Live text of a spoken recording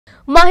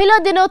మహిళా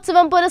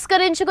దినోత్సవం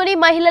పురస్కరించుకొని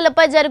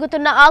మహిళలపై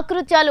జరుగుతున్న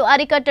ఆకృత్యాలు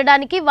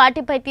అరికట్టడానికి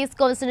వాటిపై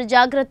తీసుకోవాల్సిన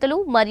జాగ్రత్తలు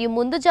మరియు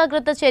ముందు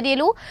జాగ్రత్త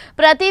చర్యలు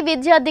ప్రతి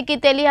విద్యార్థికి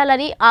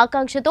తెలియాలని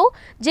ఆకాంక్షతో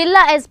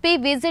జిల్లా ఎస్పీ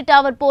విజిట్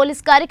అవర్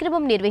పోలీస్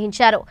కార్యక్రమం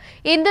నిర్వహించారు.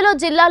 ఇందులో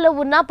జిల్లాలో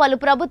ఉన్న పలు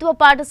ప్రభుత్వ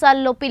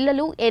పాఠశాలల్లో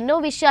పిల్లలు ఎన్నో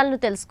విషయాలను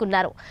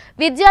తెలుసుకున్నారు.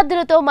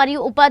 విద్యార్థులతో మరియు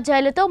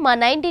ఉపాధ్యాయులతో మా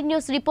 19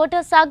 న్యూస్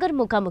రిపోర్టర్ సాగర్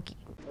ముఖాముఖి.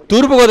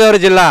 తూర్పు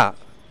గోదావరి జిల్లా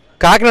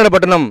కాకినాడ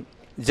పట్టణం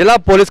జిల్లా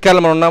పోలీస్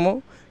కేంద్రంలో ఉన్నాము.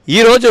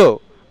 ఈ రోజు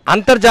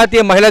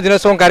అంతర్జాతీయ మహిళా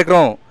దినోత్సవం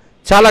కార్యక్రమం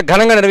చాలా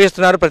ఘనంగా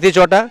నిర్వహిస్తున్నారు. ప్రతి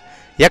చోట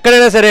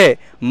ఎక్కడైనా సరే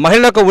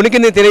మహిళలకు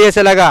ఉనికిని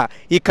తెలియజేసేలాగా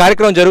ఈ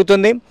కార్యక్రమం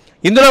జరుగుతుంది.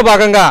 ఇందులో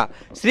భాగంగా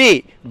శ్రీ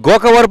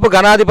గోకవరపు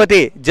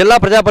గణాధిపతి జిల్లా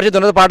ప్రజాపరిషత్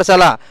ఉన్నత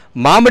పాఠశాల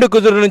మామిడి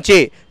కుదురు నుంచి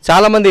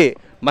చాలామంది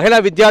మహిళా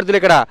విద్యార్థులు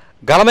ఇక్కడ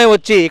గలమై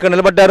వచ్చి ఇక్కడ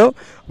నిలబడ్డారు.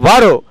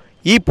 వారు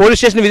ఈ పోలీస్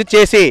స్టేషన్ విజిట్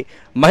చేసి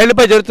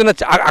మహిళలపై జరుగుతున్న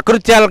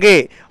అకృత్యాలకి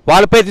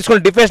వాళ్ళపై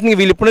తీసుకున్న డిఫెన్స్ని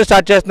వీళ్ళు ఇప్పుడు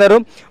స్టార్ట్ చేస్తున్నారు.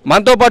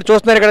 మనతో పాటు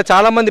చూస్తున్నారు ఇక్కడ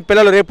చాలామంది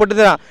పిల్లలు.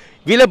 రేపొద్దున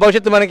వీళ్ళ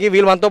భవిష్యత్తు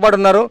వీళ్ళు మనతో పాటు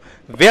ఉన్నారు.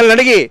 వీళ్ళని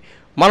అడిగి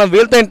మనం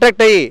వీళ్ళతో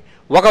ఇంటరాక్ట్ అయ్యి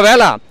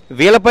ఒకవేళ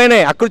వీళ్ళపైనే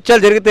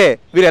అకృత్యాలు జరిగితే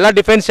వీళ్ళు ఎలా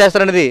డిఫెన్స్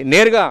చేస్తారనేది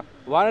నేరుగా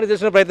వాళ్ళని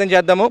తెలుసుకునే ప్రయత్నం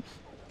చేద్దాము.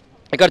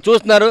 ఇక్కడ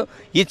చూస్తున్నారు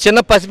ఈ చిన్న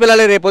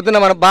పసిపిల్లలే రేపొద్దున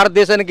మన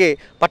భారతదేశానికి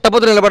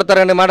పట్టభద్రులు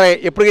నిలబడతారనే మాట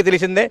ఎప్పటికీ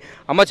తెలిసిందే.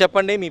 అమ్మ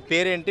చెప్పండి, మీ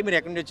పేరేంటి, మీరు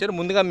ఎక్కడి నుంచి వచ్చారు?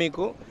 ముందుగా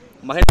మీకు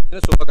మహిళా దిన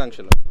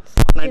శుభాకాంక్షలు.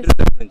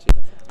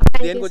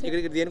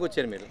 దేనికి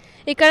వచ్చారు మీరు?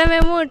 ఇక్కడ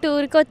మేము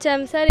టూర్కి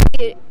వచ్చాము సార్.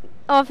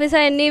 ఆఫీస్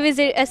అన్ని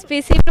విజిట్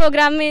ఎస్పీసీ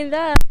ప్రోగ్రామ్ మీద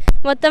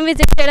మొత్తం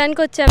విజిట్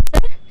చేయడానికి వచ్చాము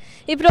సార్.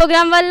 ఈ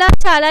ప్రోగ్రామ్ వల్ల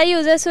చాలా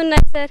యూజెస్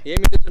ఉన్నాయి సార్.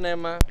 ఏమి యూజెస్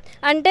ఉన్నాయమ్మా?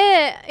 అంటే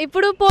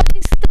ఇప్పుడు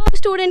పోలీస్తో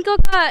స్టూడెంట్కి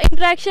ఒక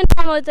ఇంటరాక్షన్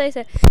ఫామ్ అవుతాయి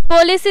సార్.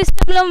 పోలీస్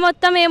సిస్టంలో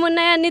మొత్తం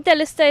ఏమున్నాయో అన్నీ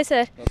తెలుస్తాయి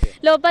సార్.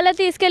 లోపల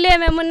తీసుకెళ్ళి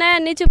ఏమేమి ఉన్నాయో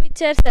అన్నీ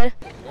చూపించారు సార్.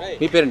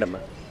 మీ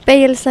పేరేంటమ్మా?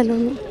 పేయల్సను.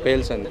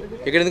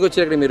 ఇక్కడ ఎందుకు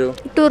వచ్చారు? ఇక్కడ మీరు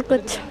టూర్కి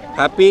వచ్చి.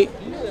 Happy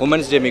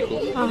women's day. మీకు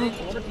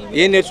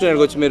ఏం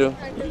నేర్చుకున్నారు వచ్చి మీరు?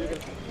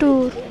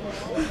 టూర్.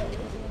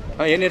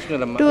 ఏం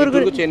నేర్చుకున్నారమ్మా? టూర్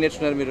గురించి ఏం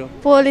నేర్చుకున్నారు మీరు?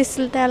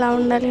 పోలీసులతో ఎలా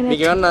ఉండాలి.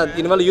 మీకు ఏమన్నా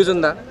దీనివల్ల యూజ్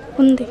ఉందా?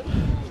 ఉంది.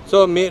 సో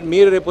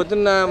మీరు రేపు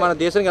పొద్దున్న మన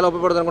దేశానికి ఎలా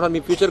ఉపయోగపడుతుంది అనుకుంటున్నారు?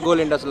 మీ ఫ్యూచర్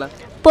గోల్ ఏంటి అసలు?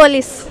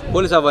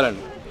 పోలీస్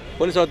అవ్వాలండి.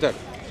 పోలీస్ అవుతారు.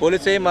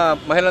 పోలీస్ అయ్యి మా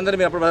మహిళలందరూ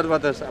మీరు అప్పుడు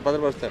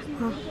భద్రపరుస్తారు.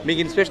 మీకు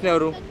ఇన్స్పిరేషన్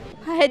ఎవరు?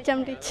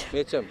 HM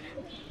teacher.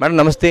 మేడం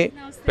నమస్తే.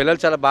 పిల్లలు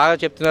చాలా బాగా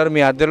చెప్తున్నారు.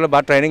 మీ ఆధ్వర్యంలో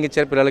బాగా ట్రైనింగ్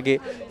ఇచ్చారు పిల్లలకి.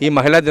 ఈ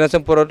మహిళా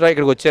దినోత్సవం పూర్వట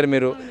ఇక్కడికి వచ్చారు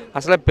మీరు.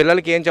 అసలు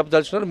పిల్లలకి ఏం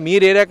చెప్పదలుచుకున్నారు?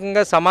 మీరు ఏ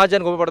రకంగా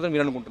సమాజానికి ఉపయోగపడుతుంది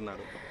మీరు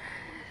అనుకుంటున్నారు?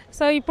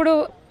 సో ఇప్పుడు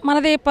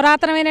మనది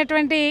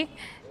పురాతనమైనటువంటి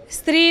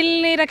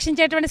స్త్రీల్ని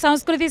రక్షించేటువంటి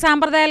సంస్కృతి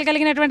సాంప్రదాయాలు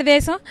కలిగినటువంటి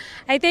దేశం.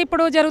 అయితే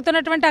ఇప్పుడు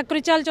జరుగుతున్నటువంటి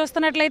అకృత్యాలు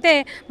చూస్తున్నట్లయితే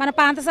మన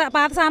పాత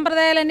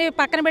సాంప్రదాయాలన్నీ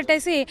పక్కన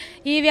పెట్టేసి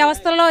ఈ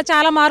వ్యవస్థలో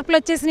చాలా మార్పులు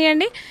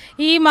వచ్చేసినాయండి.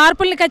 ఈ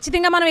మార్పుల్ని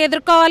ఖచ్చితంగా మనం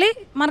ఎదుర్కోవాలి.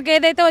 మనకు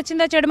ఏదైతే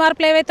వచ్చిందో చెడు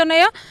మార్పులు ఏవైతే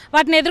ఉన్నాయో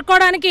వాటిని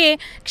ఎదుర్కోవడానికి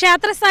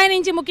క్షేత్రస్థాయి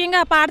నుంచి,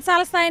 ముఖ్యంగా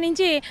పాఠశాల స్థాయి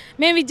నుంచి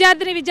మేము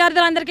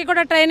విద్యార్థులందరికీ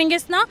కూడా ట్రైనింగ్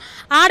ఇస్తున్నాం.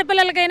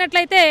 ఆడపిల్లలకి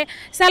అయినట్లయితే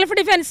సెల్ఫ్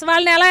డిఫెన్స్,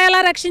 వాళ్ళని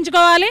ఎలా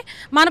రక్షించుకోవాలి,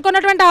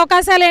 మనకున్నటువంటి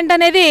అవకాశాలు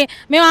ఏంటనేది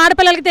మేము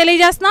ఆడపిల్లలకి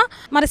తెలియజేస్తున్నాం.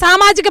 మరి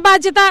సామాజిక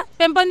బాధ్యత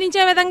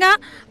పెంపొందించే విధంగా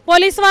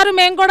పోలీసు వారు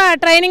మేము కూడా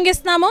ట్రైనింగ్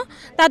ఇస్తున్నాము.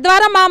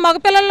 తద్వారా మా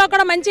మగపిల్లల్లో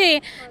కూడా మంచి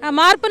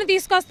మార్పుని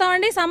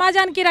తీసుకొస్తామండి.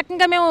 సమాజానికి ఈ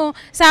రకంగా మేము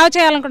సేవ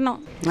చేయాలనుకుంటున్నాం.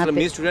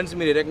 మీ స్టూడెంట్స్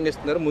మీరు ఏ రకంగా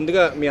ఇస్తున్నారు?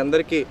 ముందుగా మీ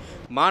అందరికీ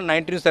మా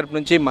 19 న్యూస్ తరపు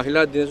నుంచి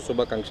మహిళా దినోత్సవ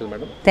శుభాకాంక్షలు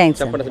మేడం.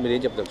 చెప్పండి, మీరు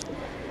ఏం చెప్తారు?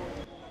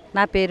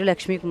 నా పేరు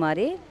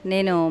లక్ష్మీకుమారి.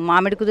 నేను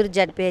మామిడి కుదురు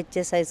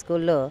జడ్పీహెచ్ఎస్ హై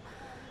స్కూల్లో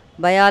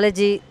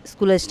బయాలజీ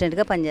స్కూల్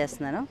అసిస్టెంట్గా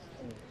పనిచేస్తున్నాను.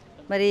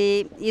 మరి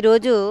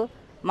ఈరోజు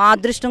మా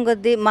అదృష్టం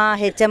కొద్దీ మా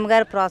హెచ్ఎం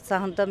గారి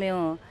ప్రోత్సాహంతో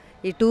మేము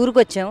ఈ టూర్కి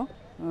వచ్చాము.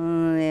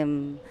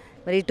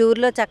 మరి ఈ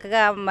టూర్లో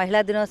చక్కగా మహిళా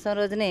దినోత్సవం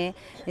రోజుని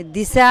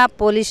దిశ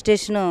పోలీస్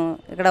స్టేషను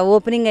ఇక్కడ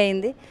ఓపెనింగ్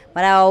అయింది.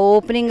 మరి ఆ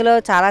ఓపెనింగ్లో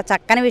చాలా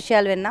చక్కని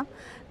విషయాలు విన్నాం.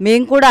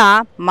 మేము కూడా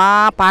మా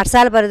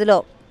పాఠశాల పరిధిలో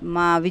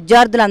మా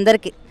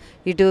విద్యార్థులందరికీ,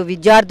 ఇటు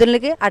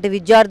విద్యార్థులకి అటు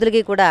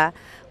విద్యార్థులకి కూడా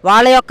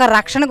వాళ్ళ యొక్క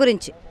రక్షణ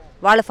గురించి,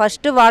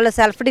 వాళ్ళ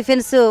సెల్ఫ్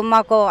డిఫెన్స్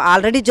మాకు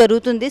ఆల్రెడీ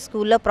జరుగుతుంది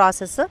స్కూల్లో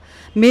ప్రాసెస్.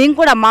 మేము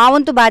కూడా మా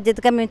వంతు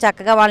బాధ్యతగా మేము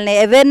చక్కగా వాళ్ళని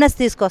అవేర్నెస్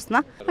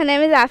తీసుకొస్తున్నాం. My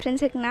name is Afrin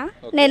సిక్నా.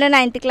 నేను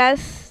 9th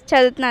క్లాస్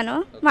చదువుతున్నాను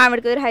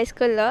మామిడి కుదురు హై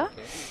స్కూల్లో.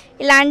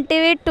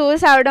 ఇలాంటివి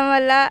టూర్స్ అవడం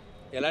వల్ల,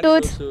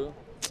 టూర్స్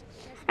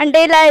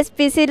అంటే ఇలా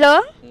ఎస్పీసీలో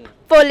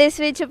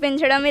పోలీస్వి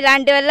చూపించడం,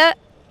 ఇలాంటి వల్ల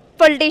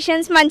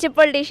మంచి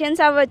పొలిటీషియన్స్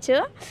అవ్వచ్చు.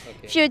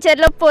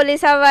 ఫ్యూచర్లో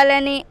పోలీస్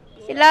అవ్వాలని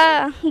ఇలా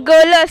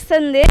గోల్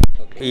వస్తుంది.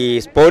 ఈ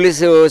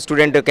పోలీసు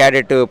స్టూడెంట్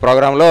క్యాడెట్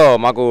ప్రోగ్రాంలో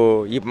మాకు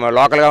ఈ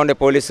లోకల్గా ఉండే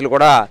పోలీసులు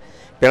కూడా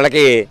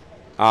పిల్లలకి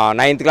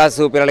 9th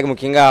క్లాసు పిల్లలకి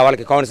ముఖ్యంగా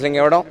వాళ్ళకి కౌన్సిలింగ్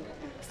ఇవ్వడం,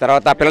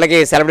 తర్వాత పిల్లలకి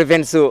సెల్ఫ్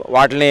డిఫెన్స్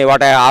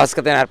వాటి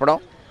ఆవశ్యకత నేర్పడం,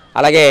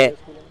 అలాగే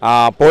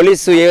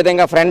పోలీసు ఏ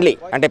విధంగా ఫ్రెండ్లీ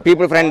అంటే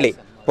పీపుల్ ఫ్రెండ్లీ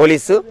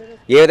పోలీసు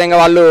ఏ విధంగా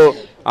వాళ్ళు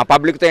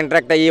పబ్లిక్తో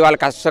ఇంటరాక్ట్ అయ్యి వాళ్ళ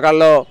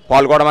కష్టకాల్లో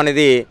పాల్గొనడం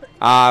అనేది,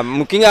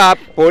 ముఖ్యంగా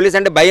పోలీస్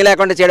అంటే భయం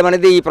లేకుండా చేయడం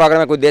అనేది ఈ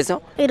ప్రోగ్రామ్ యొక్క ఉద్దేశం.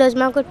 ఈరోజు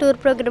మాకు టూర్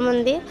ప్రోగ్రామ్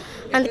ఉంది,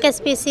 అందుకే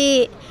ఎస్పీసీ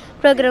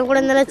ప్రోగ్రామ్ కూడా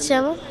అందులో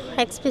వచ్చాము.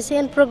 ఎక్స్పీసీ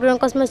అని ప్రోగ్రామ్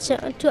కోసం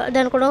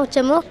దానికి కూడా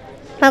వచ్చాము.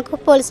 మాకు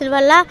పోలీసుల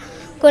వల్ల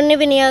కొన్ని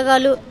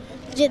వినియోగాలు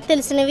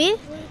తెలిసినవి,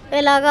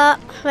 ఎలాగా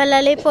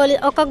వెళ్ళాలి,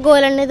 ఒక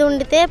గోల్ అనేది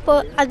ఉండితే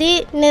అది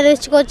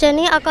నెరవేర్చుకోవచ్చు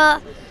అని ఒక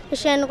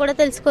విషయాన్ని కూడా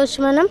తెలుసుకోవచ్చు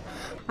మనం.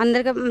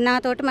 అందరికీ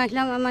నాతోటి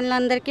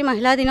మహిళలందరికీ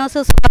మహిళా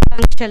దినోత్సవ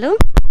శుభాకాంక్షలు.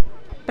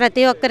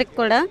 ప్రతి ఒక్కరికి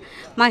కూడా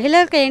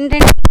మహిళలకు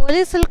ఏంటంటే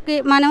పోలీసులకి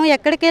మనం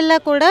ఎక్కడికి వెళ్ళా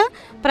కూడా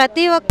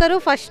ప్రతి ఒక్కరూ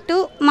ఫస్ట్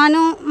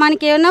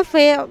మనకి ఏమైనా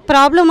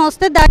ప్రాబ్లం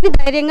వస్తే దాన్ని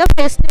ధైర్యంగా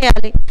ఫేస్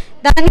చేయాలి.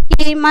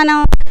 దానికి మనం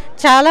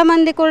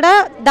చాలామంది కూడా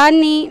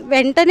దాన్ని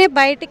వెంటనే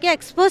బయటికి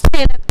ఎక్స్పోజ్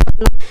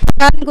చేయలేకపోతున్నాం.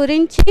 దాని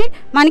గురించి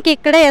మనకి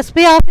ఇక్కడ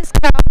ఎస్పీ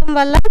ఆఫీస్కి రావడం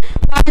వల్ల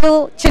వాళ్ళు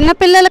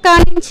చిన్నపిల్లల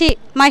కానించి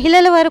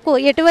మహిళల వరకు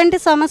ఎటువంటి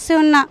సమస్య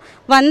ఉన్నా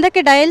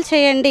 100కి డయల్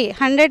చేయండి,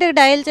 100కి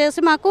డయల్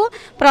చేసి మాకు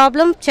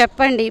ప్రాబ్లం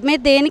చెప్పండి,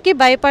 మీరు దేనికి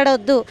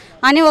భయపడొద్దు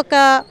అని ఒక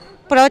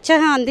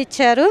ప్రోత్సాహం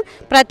అందించారు.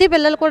 ప్రతి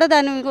పిల్లలు కూడా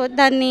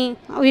దాన్ని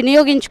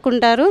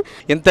వినియోగించుకుంటారు.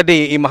 ఇంతటి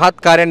ఈ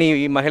మహత్ కార్యాన్ని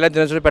ఈ మహిళా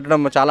దినోత్సవం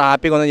పెట్టడం చాలా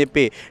హ్యాపీగా ఉందని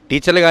చెప్పి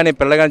టీచర్లు కానీ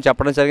పిల్లలు కానీ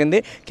చెప్పడం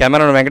జరిగింది.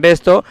 Cameraman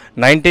వెంకటేష్తో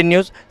 19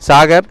 news,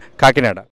 Sagar, Kakinada.